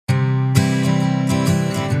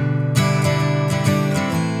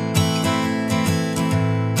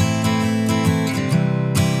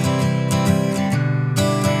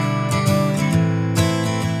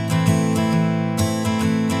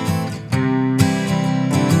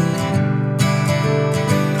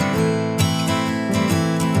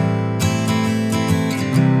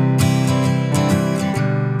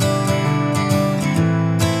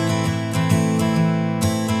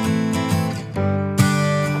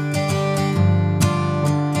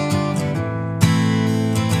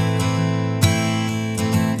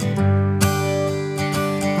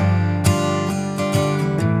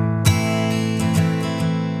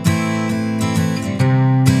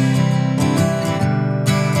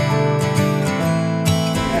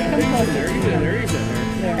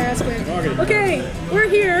We're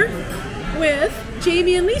here with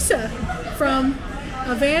Jamie and Lisa from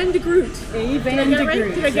a.van.degroot.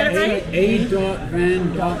 a.van.degroot. Did I get it right?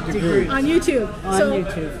 a.van.degroot. On YouTube. On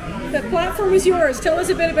YouTube. The platform is yours. Tell us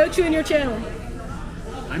a bit about you and your channel.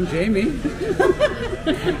 I'm Jamie.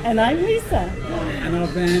 And I'm Lisa. And our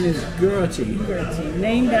van is Gertie. Gertie,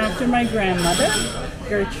 named after my grandmother,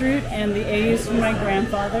 Gertrude, and the A is for my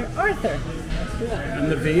grandfather, Arthur. And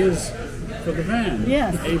the V is for the van.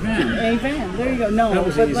 Yes. A.van. A.van. There you go. No, That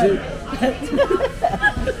was easy.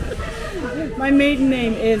 My maiden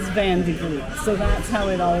name is Van.degroot, so that's how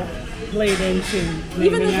it all played into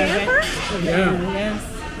Even the naming our van part? The van, yes.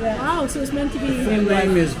 Yeah. Wow, so it's meant to be. Full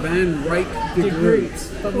name is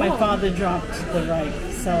Van.degroot. But my father dropped the right,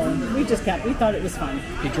 so we thought it was fun.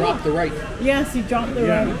 He dropped the right. Yes, he dropped the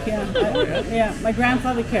Yeah. right, yeah. Yeah, my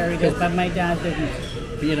grandfather carried it, but my dad didn't.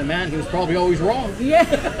 Being a man, he was probably always wrong. Yeah.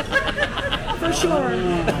 For sure.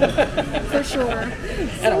 For sure.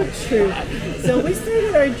 So true. So we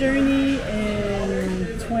started our journey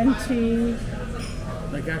in 20...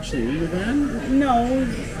 Like actually in the van? No,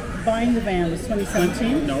 buying the van was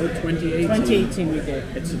 2017. No, 2018. 2018 we did.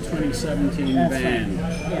 It's a 2017 That's van.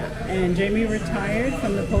 right. Yeah, and Jamie retired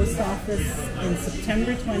from the post office in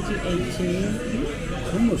September 2018.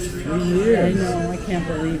 It's almost 3 I years. know, I can't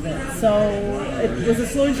believe it. So it was a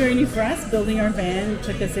slow journey for us, building our van. It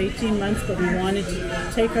took us 18 months, but we wanted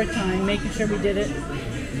to take our time, making sure we did it.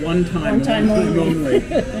 One time only.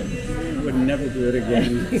 Would never do it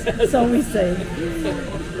again. So we say.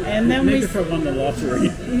 And then Maybe if I won the lottery.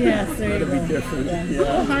 Yes, there you That'd go. be different. Yeah. Yeah.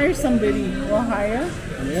 We'll hire somebody. We'll hire.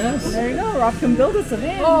 Yes. There you go. Rob can build us a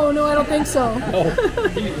van. Oh, no, I don't think so. Oh,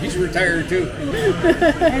 he's retired too.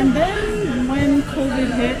 And then when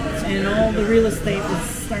COVID hit and all the real estate was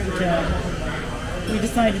starting to, we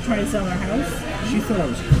decided to try and sell our house. She thought I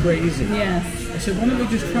was crazy. Yes. I said, why don't we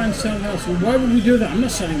just try and sell the house? Well, why would we do that? I'm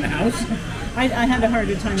not selling the house. I had a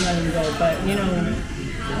harder time letting go, but you know,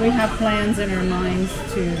 we have plans in our minds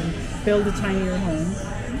to build a tinier home.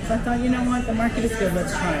 So I thought, you know what, the market is good,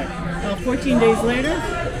 let's try it. Well, 14 days later,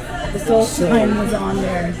 the soul sign was on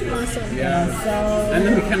there. Awesome. Yeah. So And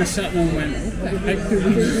then we kind of sat there and went, what the heck did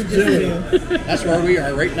we just do? That's where we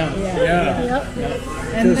are right now. Yeah. Yep.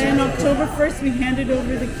 And then October 1st, we handed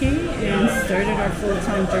over the key and started our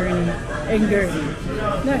full-time journey in Gertie.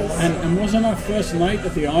 Nice. And wasn't our first night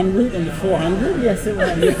at the en route on the 400? Yes, it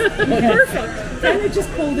was. Perfect. Kind of just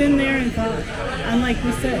pulled in there and thought, and like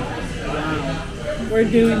we said, wow, we're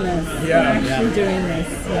doing this. Yeah. We're actually doing this.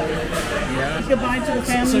 So. Yeah. Goodbye to the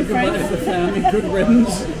family, So goodbye to friends. the family, good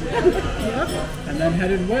riddance. Yep. And then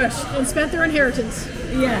headed west. And spent their inheritance.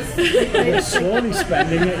 Yes. We're slowly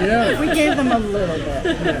spending it, yeah. We gave them a little bit.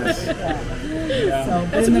 Yes. Yeah. So,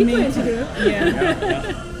 That's in what the we plan to do.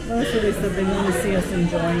 Yeah. Well, that's what they said. They want to see us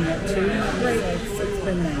enjoying it too. Right. So it's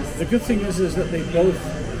been nice. The good thing is that they both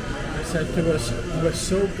said to us, we're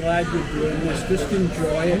so glad you're doing this, just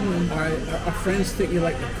enjoy it. Our friends think you're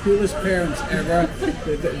like the coolest parents ever.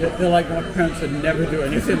 They're like, my parents would never do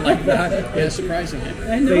anything like that. Yeah, surprising.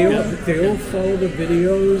 I know. They all follow the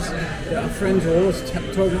videos. Our friends are always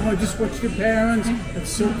talking, oh, just watch your parents. It's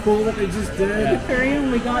so cool what they just did.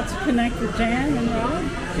 And we got to connect with Jan and Rob.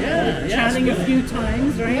 Yeah, Chatting a few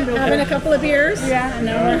times, right? Having a couple of beers. Yeah, and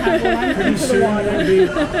now we're having Pretty to the soon water. we'll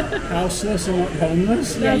be houseless and not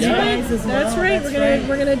homeless. That's you right. guys as well. That's right. That's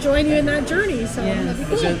We're gonna join you in that journey. So Yeah. that'd be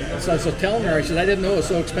cool. So I was telling her, I said, I didn't know it was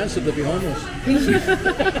so expensive to be homeless.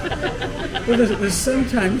 Well, there's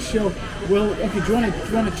sometimes she'll, well, okay, do you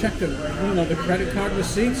want to check the credit card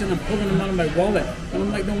receipts? And I'm pulling them out of my wallet, and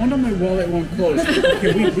I'm like, no wonder my wallet won't close.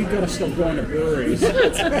 Okay, we gotta stop going to breweries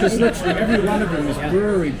because literally every one of them is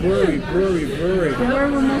brewery. Where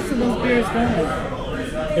were most of those beers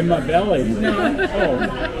going? In my belly. No.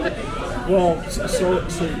 Oh. Well, so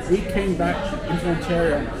we came back into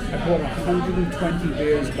Ontario. I bought 120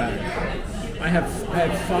 beers back. I had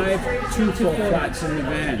 5 2-4 flats in the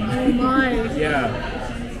van. Oh my.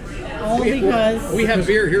 Yeah. All because We have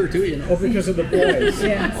beer here too, you know. Oh, because of the boys.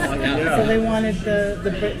 yes. Oh, yeah. Yeah. So they wanted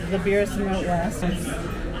the beers from out west.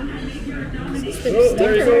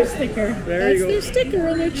 There you go. Sticker. There That's you go. their sticker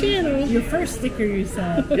on their channel. Your first sticker you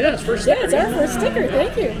said. Yes, first Yeah, it's our first sticker.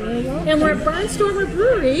 Thank you. And we're at Barnstormer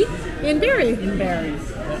Brewery in Barrie. In Barrie.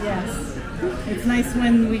 Yes. It's nice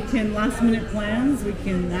when we can last minute plans, we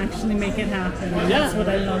can actually make it happen. And that's what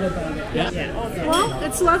I love about it. Yeah. Well,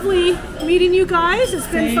 it's lovely meeting you guys. It's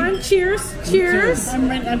been Same. fun. Cheers. Cheers. I've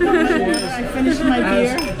got my water. I finished my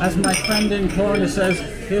beer. As my friend in corner says,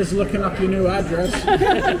 here's looking up your new address,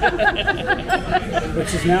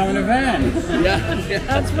 which is now in a van. Yeah.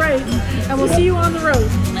 That's right. And we'll see you on the road.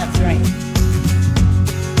 That's right.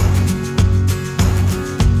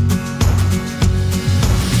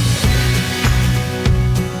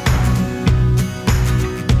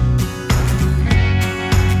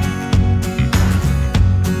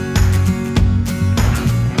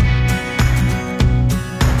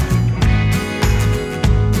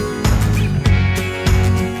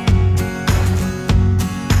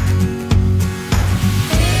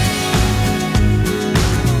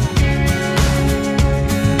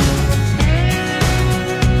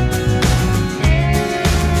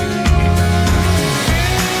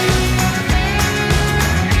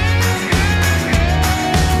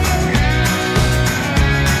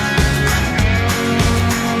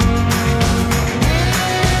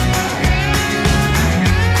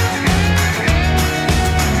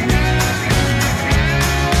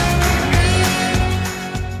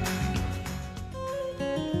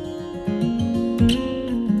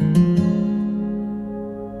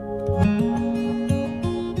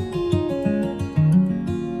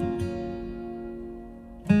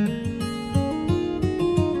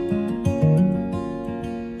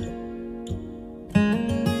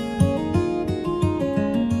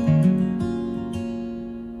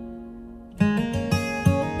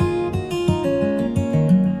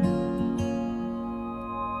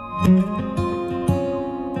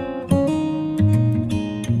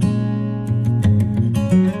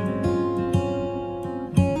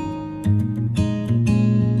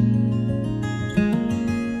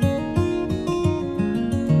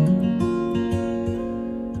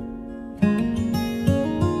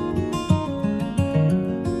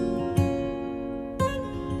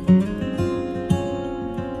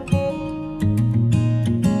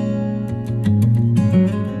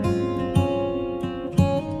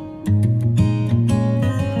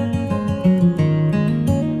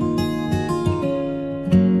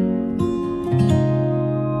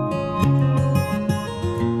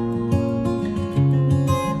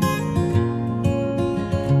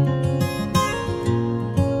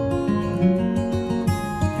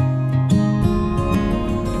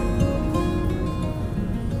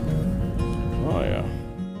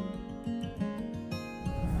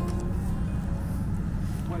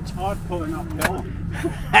 It's hard pulling uphill.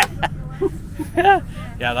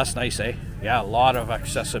 Yeah, that's nice, eh? Yeah, a lot of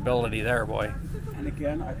accessibility there, boy. And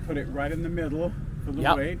again, I put it right in the middle for the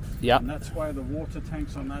Yep. weight. Yep. And that's why the water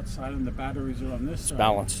tank's on that side and the batteries are on this side.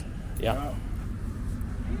 Balanced. Yeah.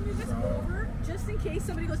 Can you just go over, just in case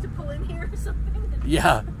somebody goes to pull in here or something?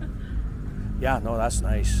 Yeah. Yeah, no, that's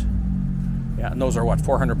nice. Yeah, and those are what,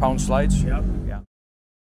 400-pound slides? Yep. Yeah.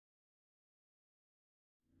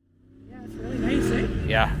 Yeah, it's really nice, eh?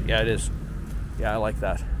 Yeah, it is. Yeah, I like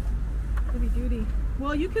that. Heavy duty.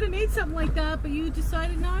 Well, you could have made something like that, but you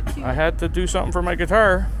decided not to. I had to do something for my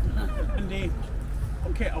guitar. Indeed.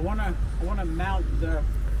 Okay, I wanna mount the,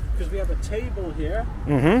 because we have a table here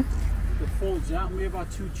Mm-hmm. that folds out and we have our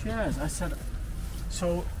 2 chairs. I said,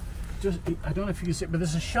 so just, I don't know if you can see it, but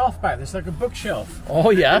there's a shelf back there. It's like a bookshelf. Oh,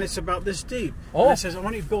 yeah? And it's about this deep. Oh. And I says, I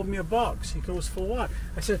want you to build me a box. He goes, for what?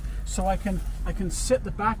 I said, so I can sit the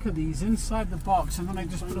back of these inside the box and then I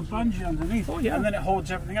just put a bungee underneath. Oh, yeah. And then it holds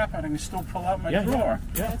everything up and I can still pull out my Yeah, drawer.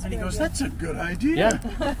 yeah. And he goes, that's a good idea.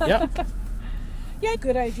 Yeah. Yeah. Yeah,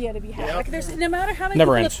 good idea to be had. Yep. Like, there's no matter how many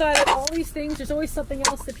Never people ends. have thought of all these things, there's always something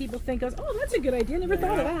else that people think of. Oh, that's a good idea. Never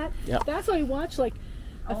thought of that. Yep. That's why we watch like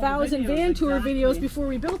All 1,000 videos, van tour exactly. videos before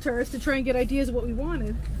we built ours to try and get ideas of what we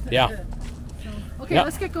wanted. Yeah. Okay, Yeah.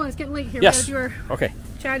 let's get going. It's getting late here. Yes. We gotta do our Okay.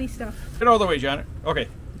 chatty stuff. Get out of the way, Janet. Okay,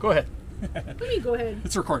 go ahead. What do you mean, go ahead?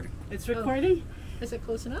 It's recording. It's recording? Is it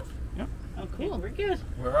close enough? Oh, cool. We're good.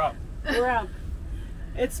 We're up. We're up.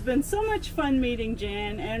 It's been so much fun meeting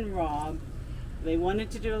Jan and Rob. They wanted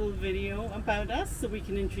to do a little video about us so we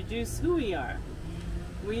can introduce who we are.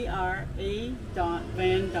 We are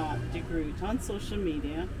a.van.degroot on social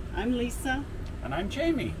media. I'm Lisa. And I'm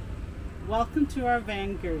Jamie. Welcome to our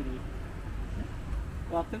van Gertie.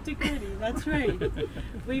 Welcome to Gertie, that's right.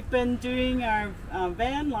 We've been doing our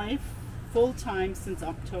van life full time since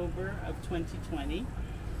October of 2020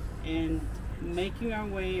 and making our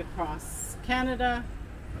way across Canada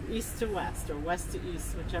from east to west or west to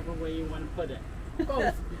east, whichever way you want to put it.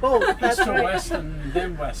 Both. Both, that's East to right. west and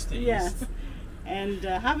then west to Yes. east. And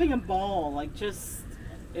having a ball, like just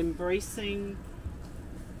embracing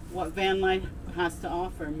what van life has to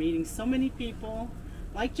offer, meeting so many people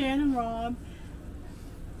like Jan and Rob,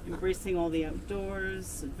 embracing all the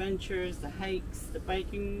outdoors, adventures, the hikes, the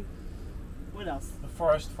biking. What else? The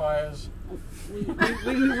forest fires. We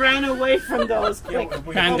ran away from those quick.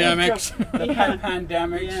 Pandemics. The Yeah.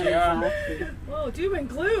 pandemics, Yeah, yeah. exactly. Whoa, doom and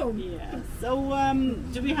gloom. Yeah. So,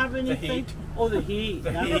 do we have anything? heat. Oh, the heat.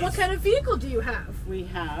 The That heat. And was- what kind of vehicle do you have? We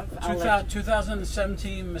have.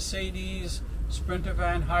 2017 Mercedes Sprinter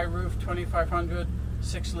van, high roof, 2500,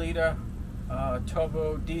 6-liter,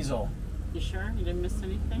 turbo diesel. You sure you didn't miss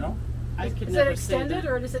anything? No? I could Is it never say extended that.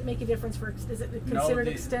 or does it make a difference for, is it considered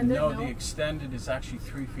extended? No, the extended is actually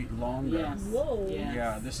 3 feet longer. Yes. Whoa. Yes.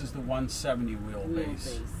 Yeah, this is the 170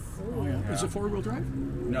 wheelbase. Oh, yeah. Is it 4-wheel drive?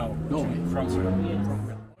 No, No. front wheel. Yes.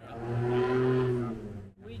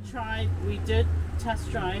 We did test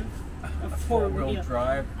drive a Four-wheel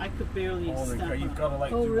drive. I could barely Holy step cow, you've up. got to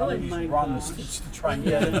like Oh, do really? one of these My runs gosh. to try and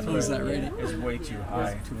get into Is it. that right? It's way too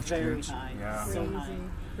high. Too much Very clearance. high. Yeah. So high.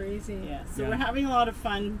 Crazy. Yeah. So Yeah. we're having a lot of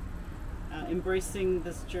fun embracing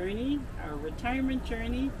this journey, our retirement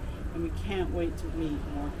journey, and we can't wait to meet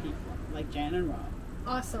more people like Jan and Rob.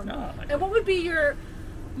 Awesome. Oh, I like And what would be your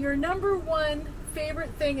number one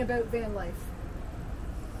favorite thing about van life?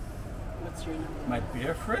 What's your number? My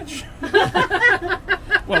beer fridge.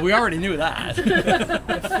 Well, we already knew that.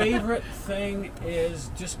 My favorite thing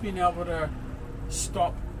is just being able to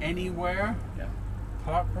stop anywhere, Yeah.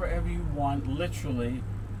 park wherever you want, literally,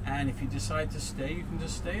 and if you decide to stay, you can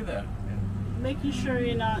just stay there. Making sure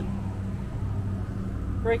you're not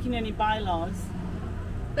breaking any bylaws.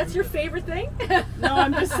 That's your favorite thing? No,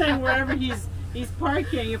 I'm just saying wherever he's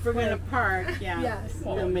parking, if we're going to park, Yes.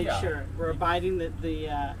 we'll make yeah. sure we're abiding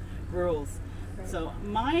the rules. Right. So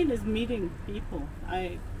mine is meeting people.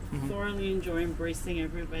 I thoroughly enjoy embracing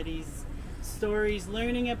everybody's stories,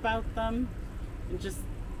 learning about them, and just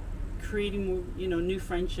creating, new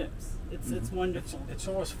friendships. It's wonderful. It's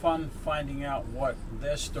always fun finding out what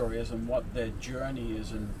their story is and what their journey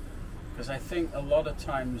is, and because I think a lot of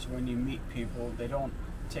times when you meet people, they don't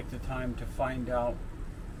take the time to find out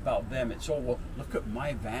about them. It's all, well, look at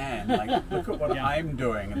my van, like look at what I'm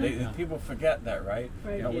doing, and people forget that, right?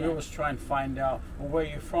 Right. We always try and find out, well, where are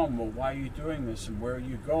you from? Well, why are you doing this, and where are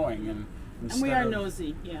you going? And we are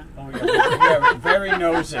nosy, yeah. Oh yeah, very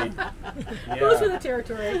nosy. Goes with the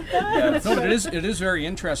territory. Yeah. No, but it is very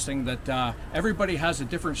interesting that everybody has a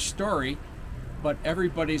different story, but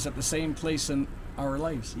everybody's at the same place in our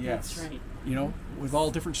lives. Yes. That's right. With all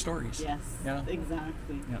different stories. Yes, Yeah.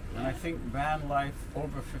 exactly. Yeah. And I think van life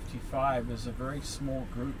over 55 is a very small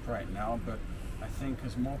group right now, but I think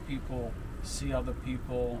as more people see other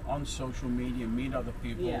people on social media, meet other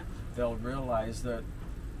people, they'll realize that,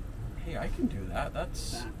 hey, I can do that. That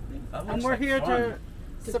looks And we're like here fun. to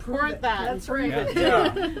support that. That's right.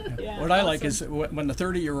 Yeah. What I like is when the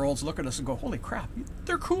 30-year-olds look at us and go, holy crap,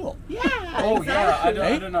 they're cool. Yeah. Oh yeah, I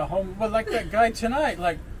Hey? don't know. Well, like that guy tonight,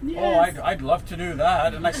 like, Yes. I'd love to do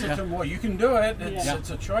that, and I said to him, well, you can do it. It's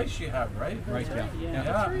a choice you have, right? Right, yeah.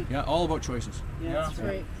 Yeah. Yeah, all about choices. Yeah, that's Yeah.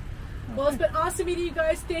 right. Right. Well, it's been awesome meeting you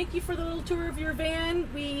guys. Thank you for the little tour of your van.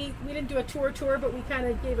 We didn't do a tour, but we kind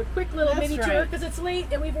of gave a quick little That's mini tour right. because it's late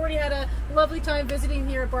and we've already had a lovely time visiting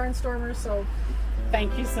here at Barnstormer. So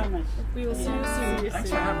Thank you so much. we will see you soon. Thanks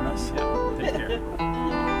for having us. Take care.